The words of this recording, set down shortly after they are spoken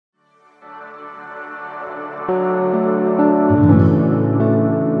Good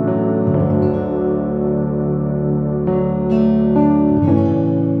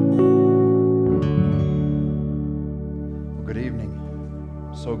evening.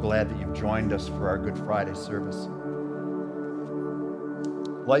 I'm so glad that you've joined us for our Good Friday service.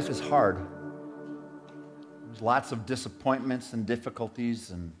 Life is hard. There's lots of disappointments and difficulties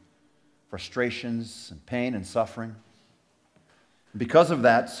and frustrations and pain and suffering. Because of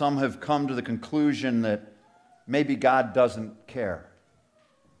that, some have come to the conclusion that maybe God doesn't care.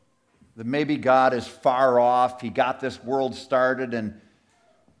 That maybe God is far off. He got this world started and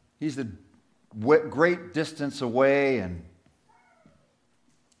He's a great distance away and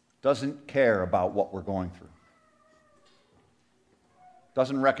doesn't care about what we're going through.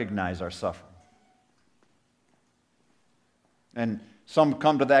 Doesn't recognize our suffering. And some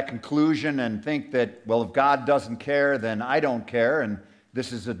come to that conclusion and think that, well, if God doesn't care, then I don't care, and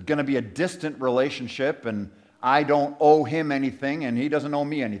this is going to be a distant relationship, and I don't owe Him anything, and He doesn't owe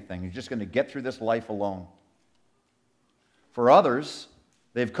me anything. He's just going to get through this life alone. For others,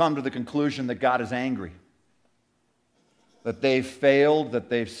 they've come to the conclusion that God is angry, that they've failed, that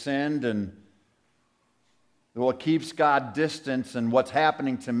they've sinned, and what keeps God distant and what's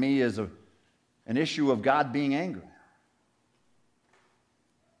happening to me is an issue of God being angry.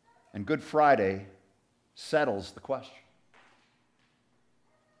 And Good Friday settles the question.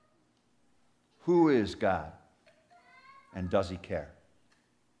 Who is God, and does He care?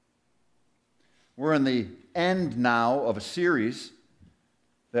 We're in the end now of a series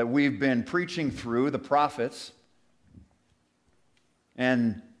that we've been preaching through, the prophets.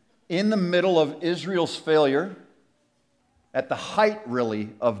 And in the middle of Israel's failure, at the height, really,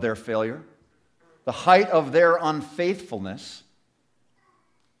 of their failure, the height of their unfaithfulness,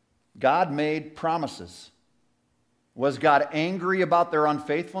 God made promises. Was God angry about their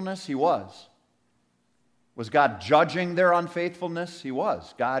unfaithfulness? He was. Was God judging their unfaithfulness? He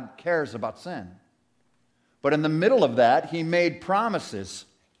was. God cares about sin. But in the middle of that, He made promises.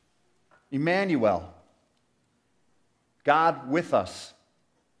 Emmanuel, God with us.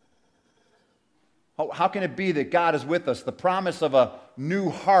 How can it be that God is with us? The promise of a new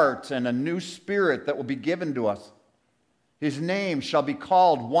heart and a new spirit that will be given to us. His name shall be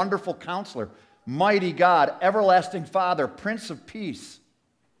called Wonderful Counselor, Mighty God, Everlasting Father, Prince of Peace.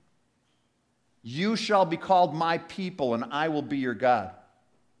 You shall be called my people, and I will be your God.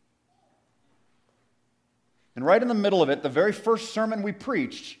 And right in the middle of it, the very first sermon we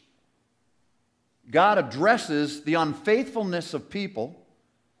preached, God addresses the unfaithfulness of people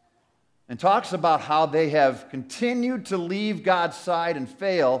and talks about how they have continued to leave God's side and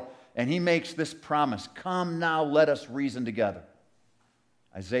fail, and He makes this promise, come now, let us reason together.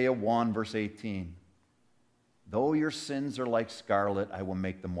 Isaiah 1, verse 18. Though your sins are like scarlet, I will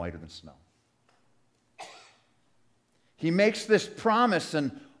make them whiter than snow. He makes this promise,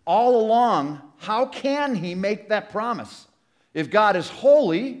 and all along, how can He make that promise? If God is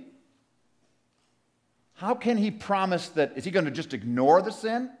holy, how can He promise that? Is He going to just ignore the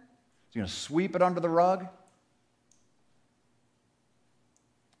sin? Is He going to sweep it under the rug?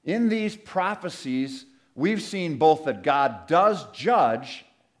 In these prophecies, we've seen both that God does judge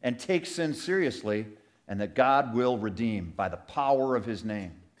and take sin seriously, and that God will redeem by the power of His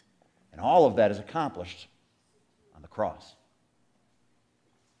name. And all of that is accomplished on the cross.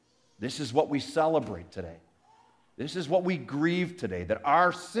 This is what we celebrate today. This is what we grieve today, that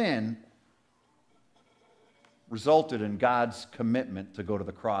our sin resulted in God's commitment to go to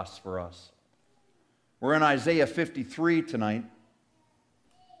the cross for us. We're in Isaiah 53 tonight,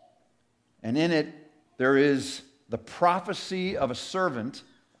 and in it there is the prophecy of a servant.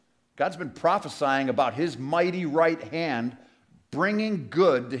 God's been prophesying about His mighty right hand bringing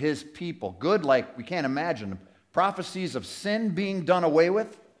good to His people. Good like we can't imagine. Prophecies of sin being done away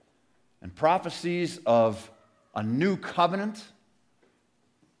with, and prophecies of a new covenant,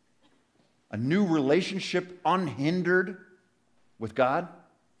 a new relationship unhindered with God.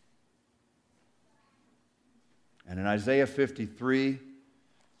 And in Isaiah 53,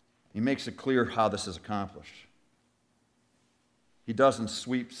 He makes it clear how this is accomplished. He doesn't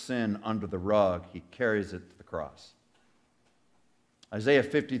sweep sin under the rug. He carries it to the cross. Isaiah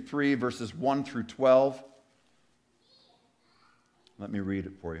 53, verses 1 through 12. Let me read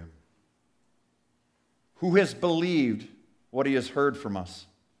it for you. Who has believed what he has heard from us?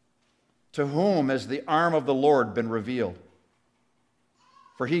 To whom has the arm of the Lord been revealed?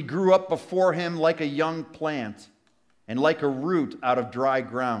 For he grew up before him like a young plant, and like a root out of dry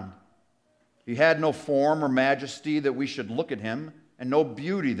ground. He had no form or majesty that we should look at him, and no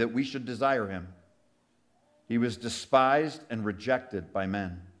beauty that we should desire him. He was despised and rejected by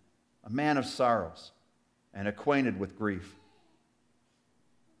men, a man of sorrows, and acquainted with grief.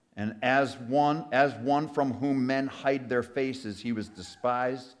 And as one from whom men hide their faces, he was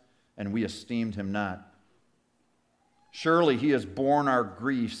despised, and we esteemed him not. Surely he has borne our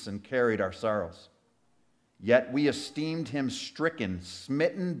griefs and carried our sorrows. Yet we esteemed him stricken,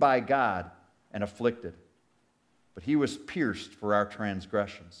 smitten by God, and afflicted. But he was pierced for our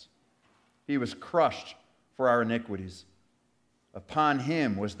transgressions. He was crushed for our iniquities. Upon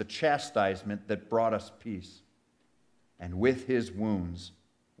him was the chastisement that brought us peace, and with his wounds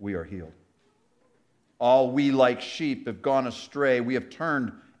we are healed. All we like sheep have gone astray. We have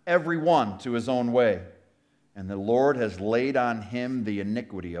turned every one to his own way, and the Lord has laid on him the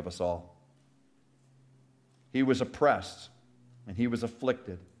iniquity of us all. He was oppressed, and he was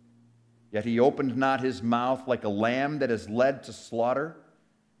afflicted, yet he opened not his mouth. Like a lamb that is led to slaughter,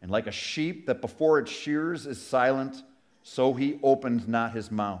 and like a sheep that before its shears is silent, so he opened not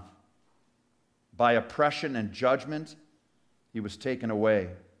his mouth. By oppression and judgment he was taken away.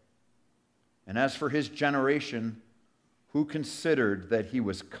 And as for his generation, who considered that he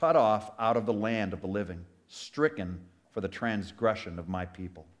was cut off out of the land of the living, stricken for the transgression of my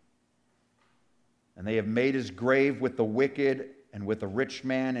people? And they have made his grave with the wicked and with a rich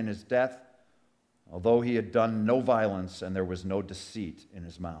man in his death, although he had done no violence and there was no deceit in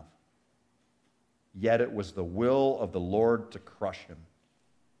his mouth. Yet it was the will of the Lord to crush him.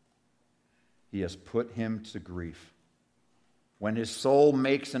 He has put him to grief. When his soul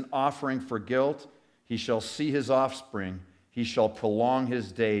makes an offering for guilt, he shall see his offspring. He shall prolong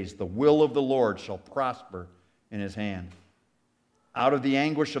his days. The will of the Lord shall prosper in his hand. Out of the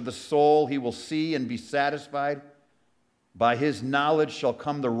anguish of the soul he will see and be satisfied. By his knowledge shall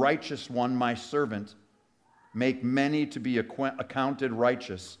come the righteous one, my servant. Make many to be accounted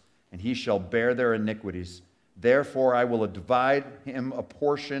righteous, and he shall bear their iniquities. Therefore I will divide him a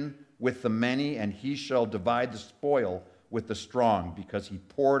portion with the many, and he shall divide the spoil with the strong, because he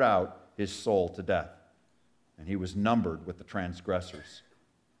poured out his soul to death, and he was numbered with the transgressors.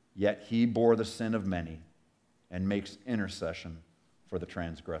 Yet he bore the sin of many and makes intercession for the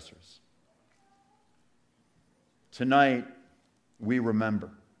transgressors. Tonight, we remember.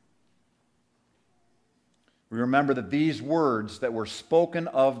 We remember that these words that were spoken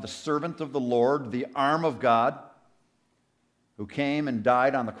of the servant of the Lord, the arm of God, who came and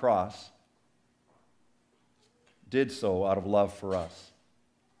died on the cross, did so out of love for us.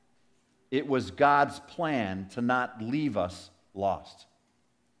 It was God's plan to not leave us lost,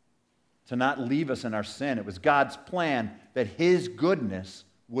 to not leave us in our sin. It was God's plan that his goodness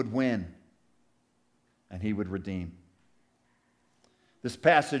would win and he would redeem. This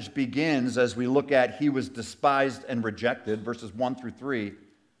passage begins as we look at he was despised and rejected, verses 1 through 3.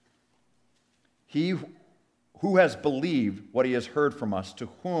 He who has believed what he has heard from us, to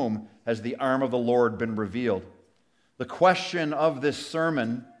whom has the arm of the Lord been revealed? The question of this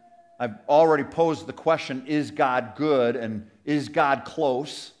sermon, I've already posed the question, is God good and is God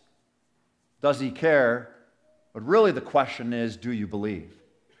close? Does he care? But really the question is, do you believe?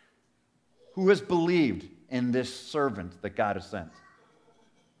 Who has believed in this servant that God has sent?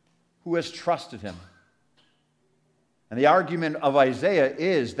 Who has trusted him? And the argument of Isaiah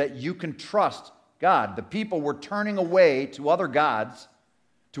is that you can trust God. The people were turning away to other gods,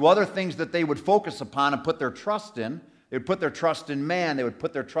 to other things that they would focus upon and put their trust in. They would put their trust in man. They would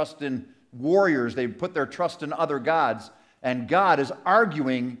put their trust in warriors. They would put their trust in other gods. And God is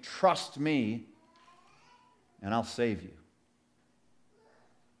arguing, trust me, and I'll save you.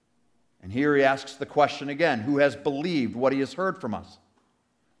 And here he asks the question again, who has believed what he has heard from us?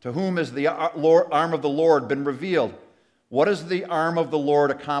 To whom has the arm of the Lord been revealed? What is the arm of the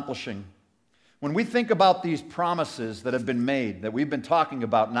Lord accomplishing? When we think about these promises that have been made, that we've been talking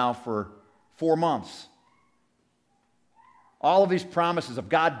about now for 4 months, all of these promises of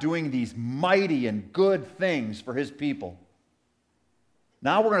God doing these mighty and good things for his people.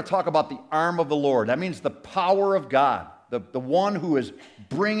 Now we're going to talk about the arm of the Lord. That means the power of God, the one who is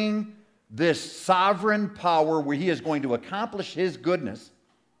bringing this sovereign power where he is going to accomplish his goodness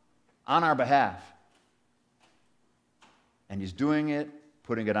on our behalf. And he's doing it,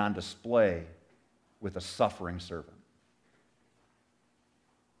 putting it on display with a suffering servant.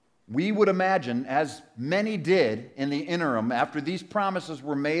 We would imagine, as many did in the interim, after these promises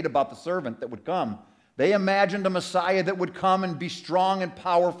were made about the servant that would come, they imagined a Messiah that would come and be strong and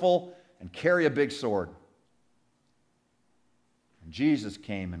powerful and carry a big sword. And Jesus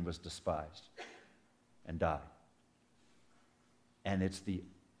came and was despised and died. And it's the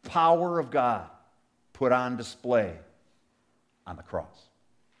power of God put on display on the cross.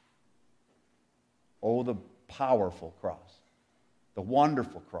 Oh, the powerful cross, the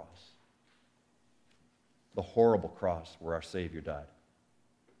wonderful cross. the horrible cross where our Savior died.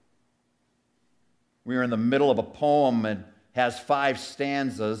 We are in the middle of a poem and has 5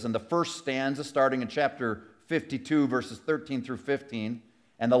 stanzas, and the first stanza, starting in chapter 52, verses 13 through 15,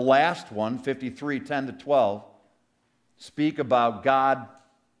 and the last one, 53, 10 to 12, speak about God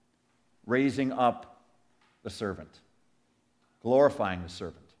raising up the servant, glorifying the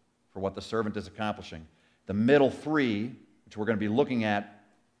servant for what the servant is accomplishing. The middle 3, which we're going to be looking at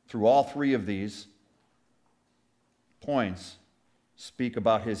through all 3 of these points, speak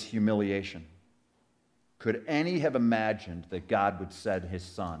about his humiliation. Could any have imagined that God would send his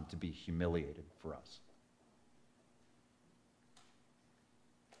Son to be humiliated for us?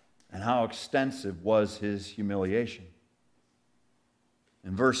 And how extensive was his humiliation?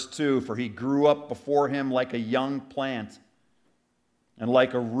 In verse 2, for he grew up before him like a young plant and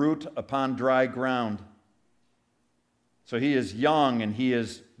like a root upon dry ground. So he is young and he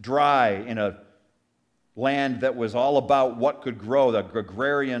is dry in a land that was all about what could grow, the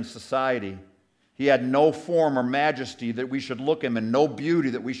agrarian society. He had no form or majesty that we should look him, and no beauty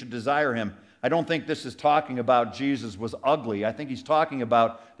that we should desire him. I don't think this is talking about Jesus was ugly. I think he's talking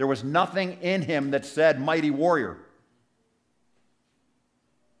about there was nothing in him that said mighty warrior.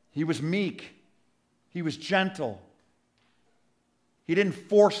 He was meek. He was gentle. He didn't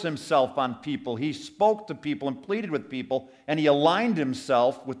force himself on people. He spoke to people and pleaded with people, and he aligned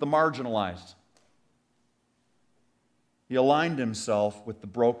himself with the marginalized. He aligned himself with the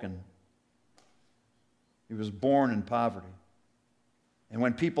broken. He was born in poverty. And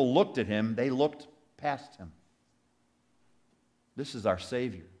when people looked at him, they looked past him. This is our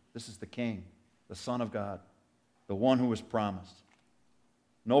Savior. This is the King, the Son of God, the one who was promised.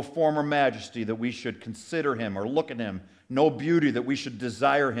 No form or majesty that we should consider him or look at him. No beauty that we should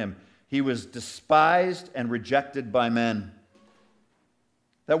desire him. He was despised and rejected by men.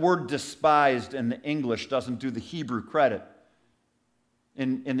 That word despised in the English doesn't do the Hebrew credit.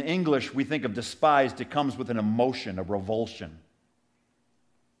 In English, we think of despised, it comes with an emotion, a revulsion.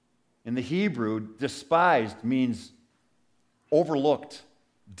 In the Hebrew, despised means overlooked,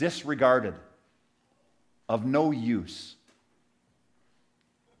 disregarded, of no use.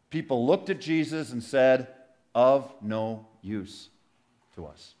 People looked at Jesus and said, of no use to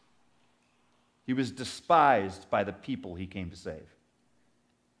us. He was despised by the people he came to save.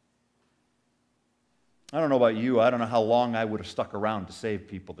 I don't know about you. I don't know how long I would have stuck around to save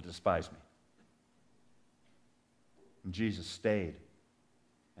people that despise me. And Jesus stayed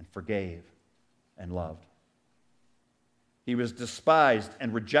and forgave and loved. He was despised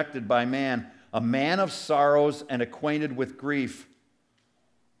and rejected by man, a man of sorrows and acquainted with grief,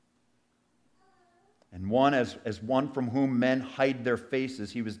 and one as one from whom men hide their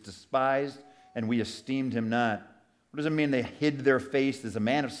faces. He was despised, and we esteemed him not. What does it mean they hid their faces? A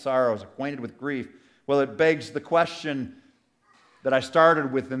man of sorrows, acquainted with grief. Well, it begs the question that I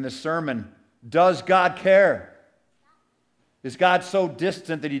started with in this sermon. Does God care? Is God so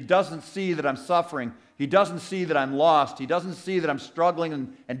distant that he doesn't see that I'm suffering? He doesn't see that I'm lost. He doesn't see that I'm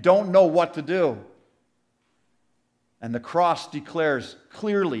struggling and don't know what to do. And the cross declares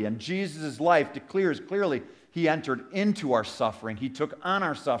clearly, and Jesus' life declares clearly, he entered into our suffering. He took on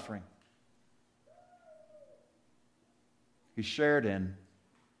our suffering. He shared in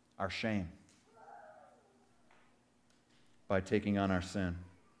our shame by taking on our sin.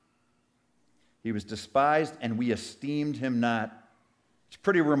 He was despised, and we esteemed him not. It's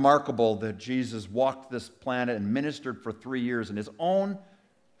pretty remarkable that Jesus walked this planet and ministered for 3 years, and his own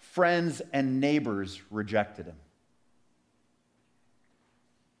friends and neighbors rejected him.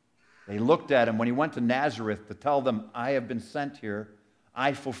 They looked at him when he went to Nazareth to tell them, I have been sent here.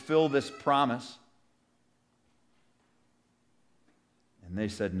 I fulfill this promise. And they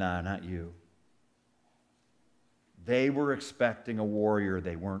said, nah, not you. They were expecting a warrior.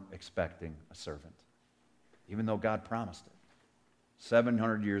 They weren't expecting a servant, even though God promised it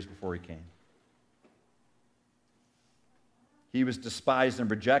 700 years before he came. He was despised and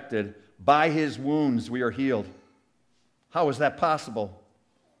rejected. By his wounds we are healed. How is that possible?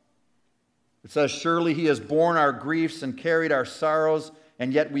 It says, surely he has borne our griefs and carried our sorrows,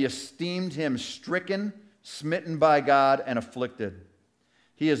 and yet we esteemed him stricken, smitten by God, and afflicted.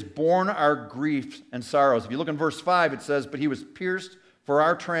 He has borne our griefs and sorrows. If you look in verse 5, it says, but he was pierced for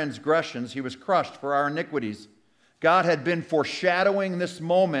our transgressions. He was crushed for our iniquities. God had been foreshadowing this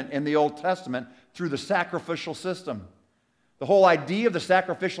moment in the Old Testament through the sacrificial system. The whole idea of the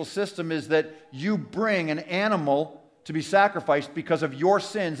sacrificial system is that you bring an animal to be sacrificed because of your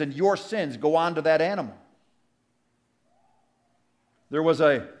sins, and your sins go on to that animal. There was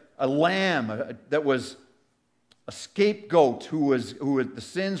a lamb that was a scapegoat who the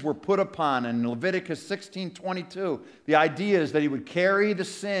sins were put upon. In Leviticus 16:22, the idea is that he would carry the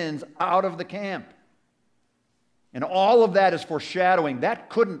sins out of the camp. And all of that is foreshadowing. That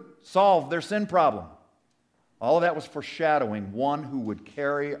couldn't solve their sin problem. All of that was foreshadowing one who would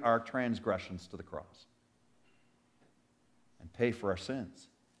carry our transgressions to the cross and pay for our sins.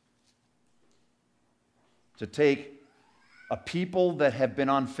 To take a people that have been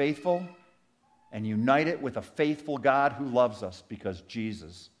unfaithful and unite it with a faithful God who loves us because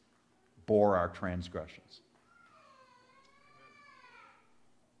Jesus bore our transgressions.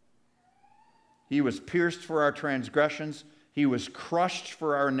 He was pierced for our transgressions. He was crushed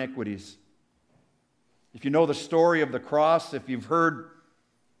for our iniquities. If you know the story of the cross, if you've heard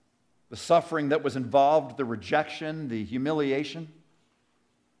the suffering that was involved, the rejection, the humiliation,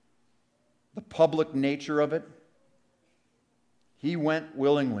 the public nature of it, he went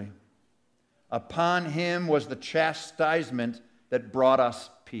willingly. Upon him was the chastisement that brought us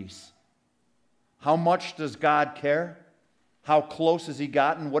peace. How much does God care? How close has he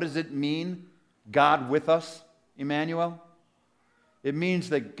gotten? What does it mean, God with us, Emmanuel? It means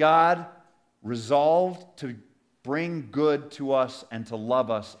that God resolved to bring good to us and to love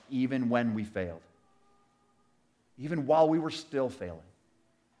us even when we failed. Even while we were still failing.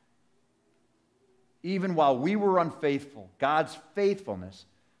 Even while we were unfaithful, God's faithfulness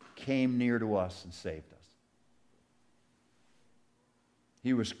came near to us and saved us.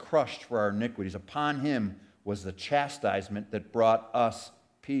 He was crushed for our iniquities. Upon him was the chastisement that brought us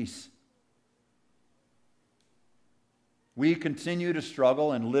peace. We continue to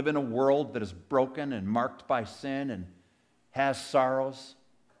struggle and live in a world that is broken and marked by sin and has sorrows,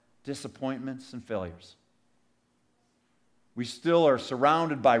 disappointments, and failures. We still are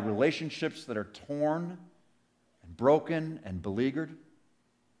surrounded by relationships that are torn and broken and beleaguered.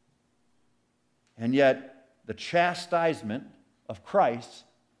 And yet, the chastisement of Christ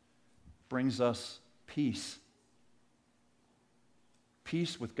brings us peace.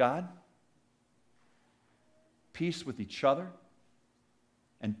 Peace with God, peace with each other,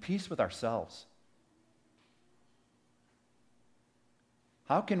 and peace with ourselves.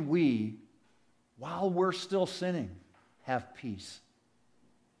 How can we, while we're still sinning, have peace?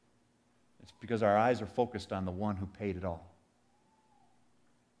 It's because our eyes are focused on the one who paid it all.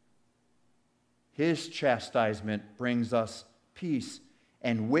 His chastisement brings us peace,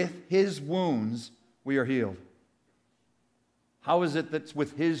 and with his wounds we are healed. How is it that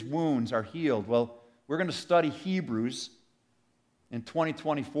with his wounds are healed? Well, we're going to study Hebrews in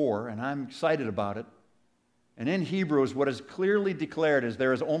 2024, and I'm excited about it. And in Hebrews, what is clearly declared is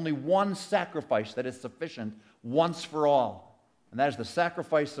there is only one sacrifice that is sufficient once for all, and that is the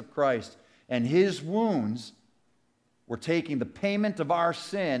sacrifice of Christ. And his wounds were taking the payment of our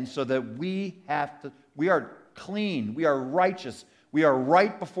sin so that we are clean, we are righteous, we are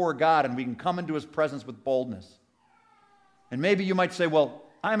right before God, and we can come into his presence with boldness. And maybe you might say, well,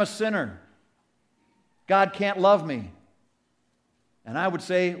 I'm a sinner. God can't love me. And I would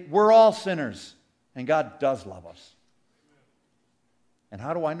say, we're all sinners, and God does love us. And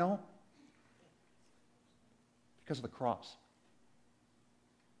how do I know? Because of the cross.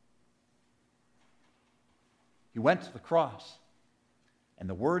 He went to the cross, and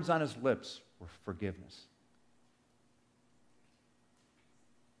the words on his lips were forgiveness.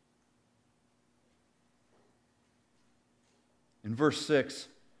 In verse 6,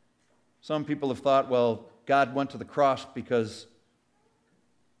 some people have thought, well, God went to the cross because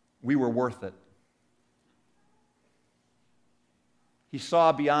we were worth it. He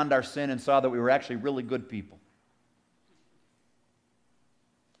saw beyond our sin and saw that we were actually really good people.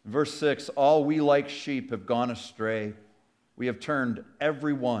 In verse 6, all we like sheep have gone astray. We have turned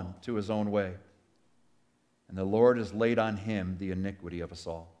every one to his own way. And the Lord has laid on him the iniquity of us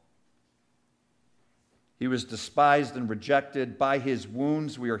all. He was despised and rejected. By his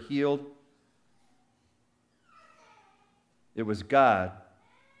wounds we are healed. It was God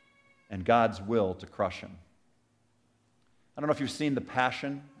and God's will to crush him. I don't know if you've seen The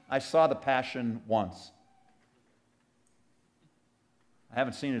Passion. I saw The Passion once. I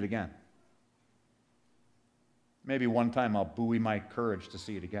haven't seen it again. Maybe one time I'll buoy my courage to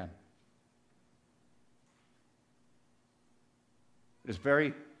see it again. It is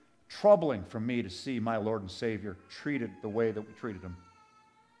very troubling for me to see my Lord and Savior treated the way that we treated him.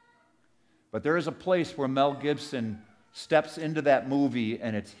 But there is a place where Mel Gibson steps into that movie,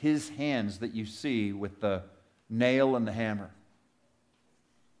 and it's his hands that you see with the nail and the hammer.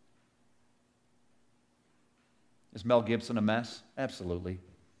 Is Mel Gibson a mess? Absolutely.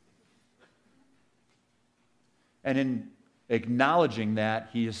 And in acknowledging that,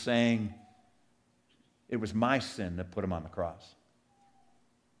 he is saying, It was my sin that put him on the cross.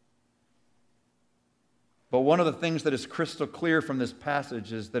 But one of the things that is crystal clear from this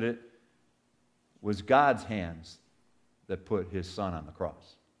passage is that it was God's hands that put his son on the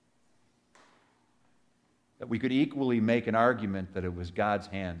cross. That we could equally make an argument that it was God's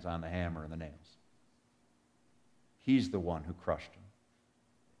hands on the hammer and the nails. He's the one who crushed him.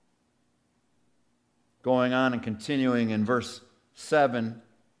 Going on and continuing in verse 7,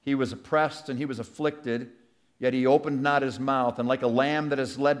 he was oppressed and he was afflicted, yet he opened not his mouth, and like a lamb that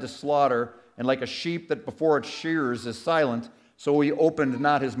is led to slaughter, and like a sheep that before its shearers is silent, so he opened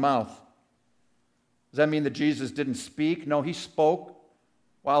not his mouth. Does that mean that Jesus didn't speak? No, he spoke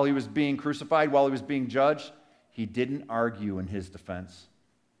while he was being crucified, while he was being judged. He didn't argue in his defense.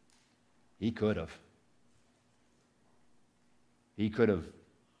 He could have. He could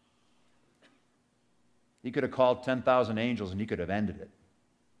have called 10,000 angels and he could have ended it.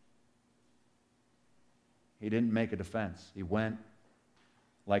 He didn't make a defense. He went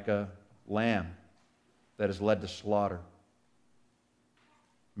like a lamb that is led to slaughter.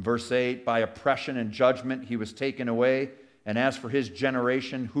 In verse 8, by oppression and judgment he was taken away. And as for his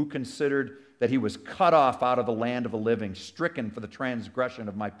generation, who considered that he was cut off out of the land of the living, stricken for the transgression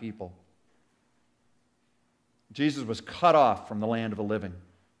of my people. Jesus was cut off from the land of the living.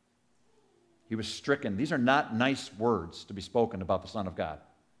 He was stricken. These are not nice words to be spoken about the Son of God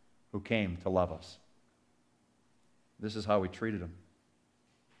who came to love us. This is how we treated him.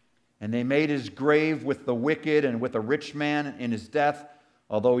 And they made his grave with the wicked and with a rich man in his death,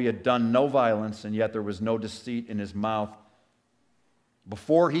 although he had done no violence, and yet there was no deceit in his mouth.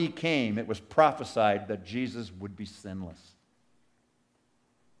 Before he came, it was prophesied that Jesus would be sinless.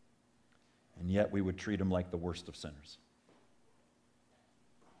 And yet we would treat him like the worst of sinners.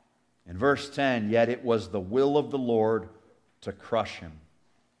 In verse 10, yet it was the will of the Lord to crush him.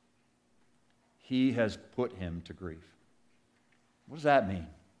 He has put him to grief. What does that mean?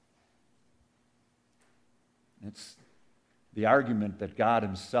 It's the argument that God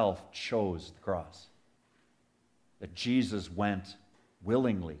himself chose the cross. That Jesus went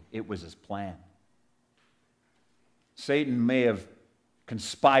willingly. It was his plan. Satan may have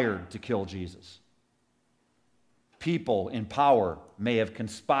conspired to kill Jesus. People in power may have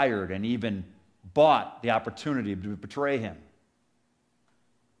conspired and even bought the opportunity to betray him.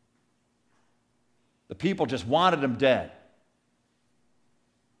 The people just wanted him dead.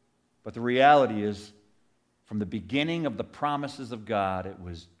 But the reality is, from the beginning of the promises of God, it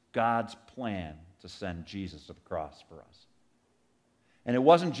was God's plan to send Jesus to the cross for us. And it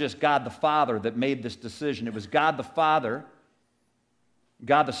wasn't just God the Father that made this decision. It was God the Father,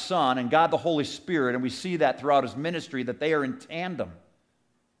 God the Son, and God the Holy Spirit. And we see that throughout his ministry, that they are in tandem,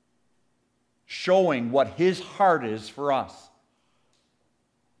 showing what his heart is for us.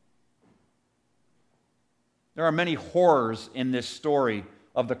 There are many horrors in this story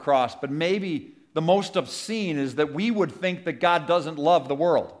of the cross, but maybe the most obscene is that we would think that God doesn't love the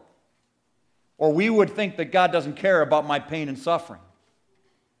world, or we would think that God doesn't care about my pain and suffering.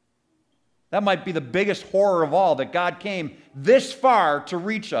 That might be the biggest horror of all, that God came this far to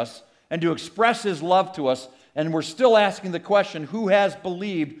reach us and to express his love to us, and we're still asking the question, who has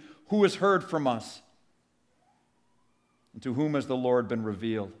believed, who has heard from us? And to whom has the Lord been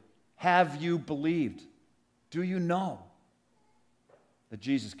revealed? Have you believed? Do you know that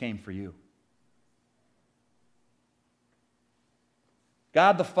Jesus came for you?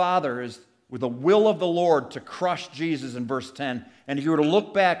 God the Father is with the will of the Lord to crush Jesus in verse 10. And if you were to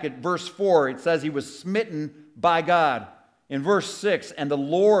look back at verse 4, it says he was smitten by God. In verse 6, and the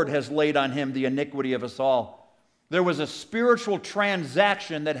Lord has laid on him the iniquity of us all. There was a spiritual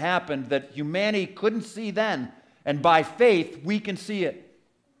transaction that happened that humanity couldn't see then, and by faith we can see it.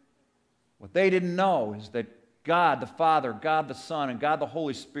 What they didn't know is that God the Father, God the Son, and God the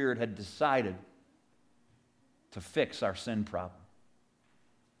Holy Spirit had decided to fix our sin problem.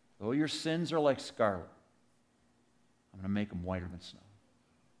 Though your sins are like scarlet, I'm going to make them whiter than snow.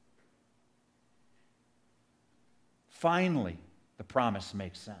 Finally, the promise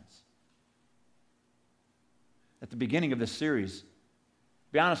makes sense. At the beginning of this series, to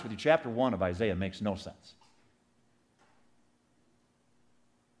be honest with you, chapter 1 of Isaiah makes no sense.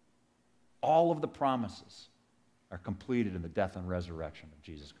 All of the promises are completed in the death and resurrection of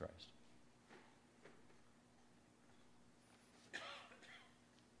Jesus Christ.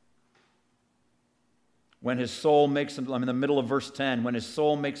 When his soul makes, I'm in the middle of verse 10, when his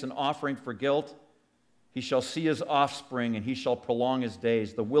soul makes an offering for guilt, he shall see his offspring and he shall prolong his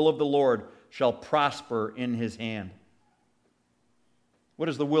days. The will of the Lord shall prosper in his hand. What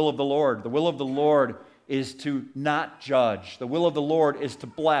is the will of the Lord? The will of the Lord is to not judge. The will of the Lord is to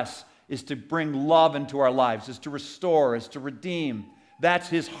bless. is to bring love into our lives, is to restore, is to redeem. That's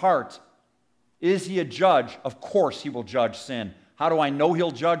his heart. Is he a judge? Of course he will judge sin. How do I know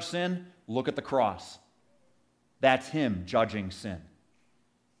he'll judge sin? Look at the cross. That's him judging sin.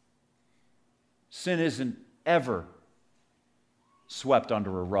 Sin isn't ever swept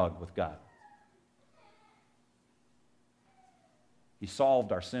under a rug with God. He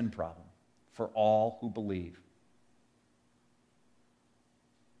solved our sin problem for all who believe.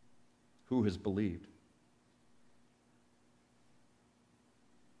 Who has believed?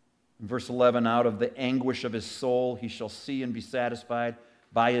 In verse 11, out of the anguish of his soul he shall see and be satisfied.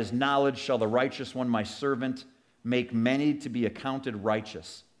 By his knowledge shall the righteous one, my servant, make many to be accounted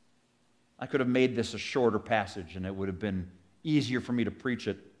righteous. I could have made this a shorter passage and it would have been easier for me to preach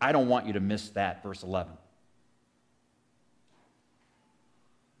it. I don't want you to miss that, verse 11.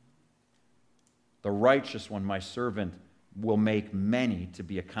 The righteous one, my servant, will make many to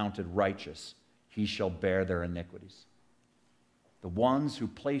be accounted righteous. He shall bear their iniquities. The ones who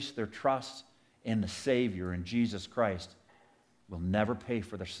place their trust in the Savior, in Jesus Christ, will never pay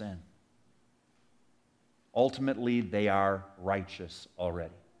for their sin. Ultimately, they are righteous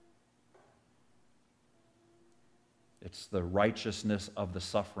already. It's the righteousness of the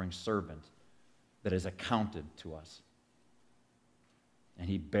suffering servant that is accounted to us. And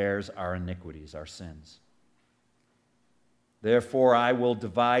he bears our iniquities, our sins. Therefore, I will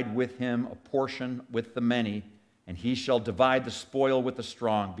divide with him a portion with the many, and he shall divide the spoil with the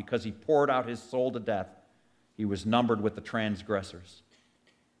strong, because he poured out his soul to death. He was numbered with the transgressors.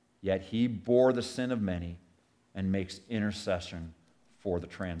 Yet he bore the sin of many and makes intercession for the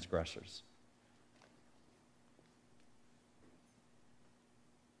transgressors.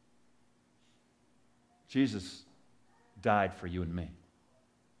 Jesus died for you and me.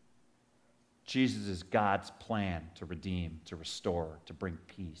 Jesus is God's plan to redeem, to restore, to bring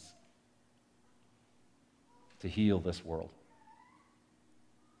peace, to heal this world.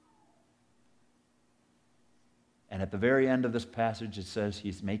 And at the very end of this passage, it says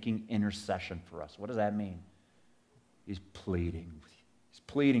he's making intercession for us. What does that mean? He's pleading. He's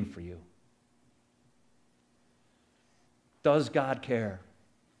pleading for you. Does God care?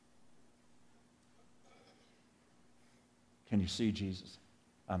 Can you see Jesus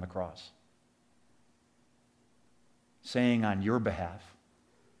on the cross saying on your behalf,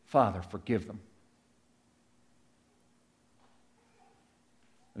 Father, forgive them?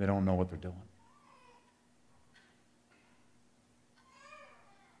 They don't know what they're doing.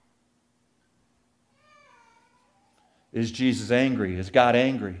 Is Jesus angry? Is God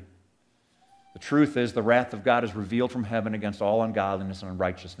angry? The truth is, the wrath of God is revealed from heaven against all ungodliness and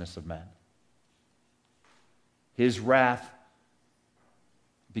unrighteousness of men. His wrath,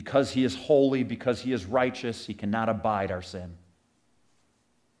 because he is holy, because he is righteous, he cannot abide our sin.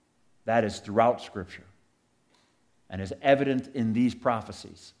 That is throughout Scripture and is evident in these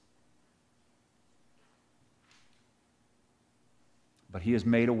prophecies. But he has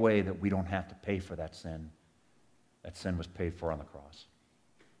made a way that we don't have to pay for that sin. That sin was paid for on the cross.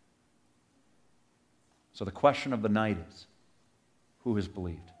 So the question of the night is, who has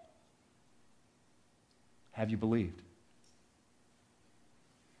believed? Have you believed?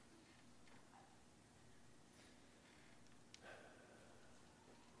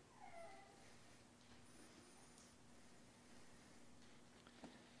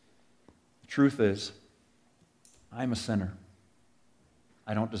 The truth is, I'm a sinner.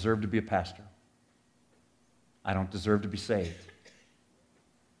 I don't deserve to be a pastor. I don't deserve to be saved.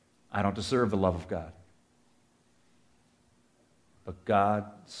 I don't deserve the love of God. But God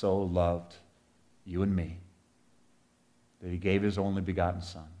so loved you and me that he gave his only begotten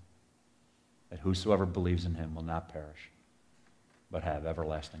Son, that whosoever believes in him will not perish, but have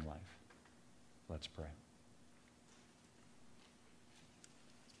everlasting life. Let's pray.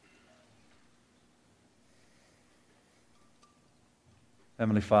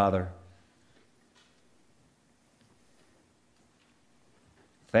 Heavenly Father,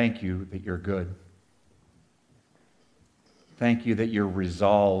 thank you that you're good. Thank you that your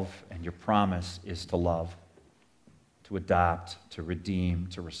resolve and your promise is to love, to adopt, to redeem,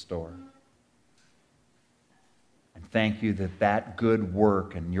 to restore. And thank you that that good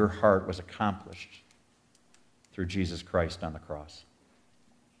work in your heart was accomplished through Jesus Christ on the cross,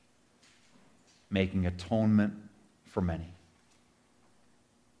 making atonement for many.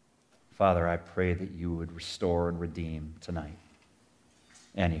 Father, I pray that you would restore and redeem tonight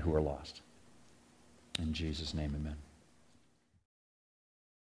any who are lost. In Jesus' name, amen.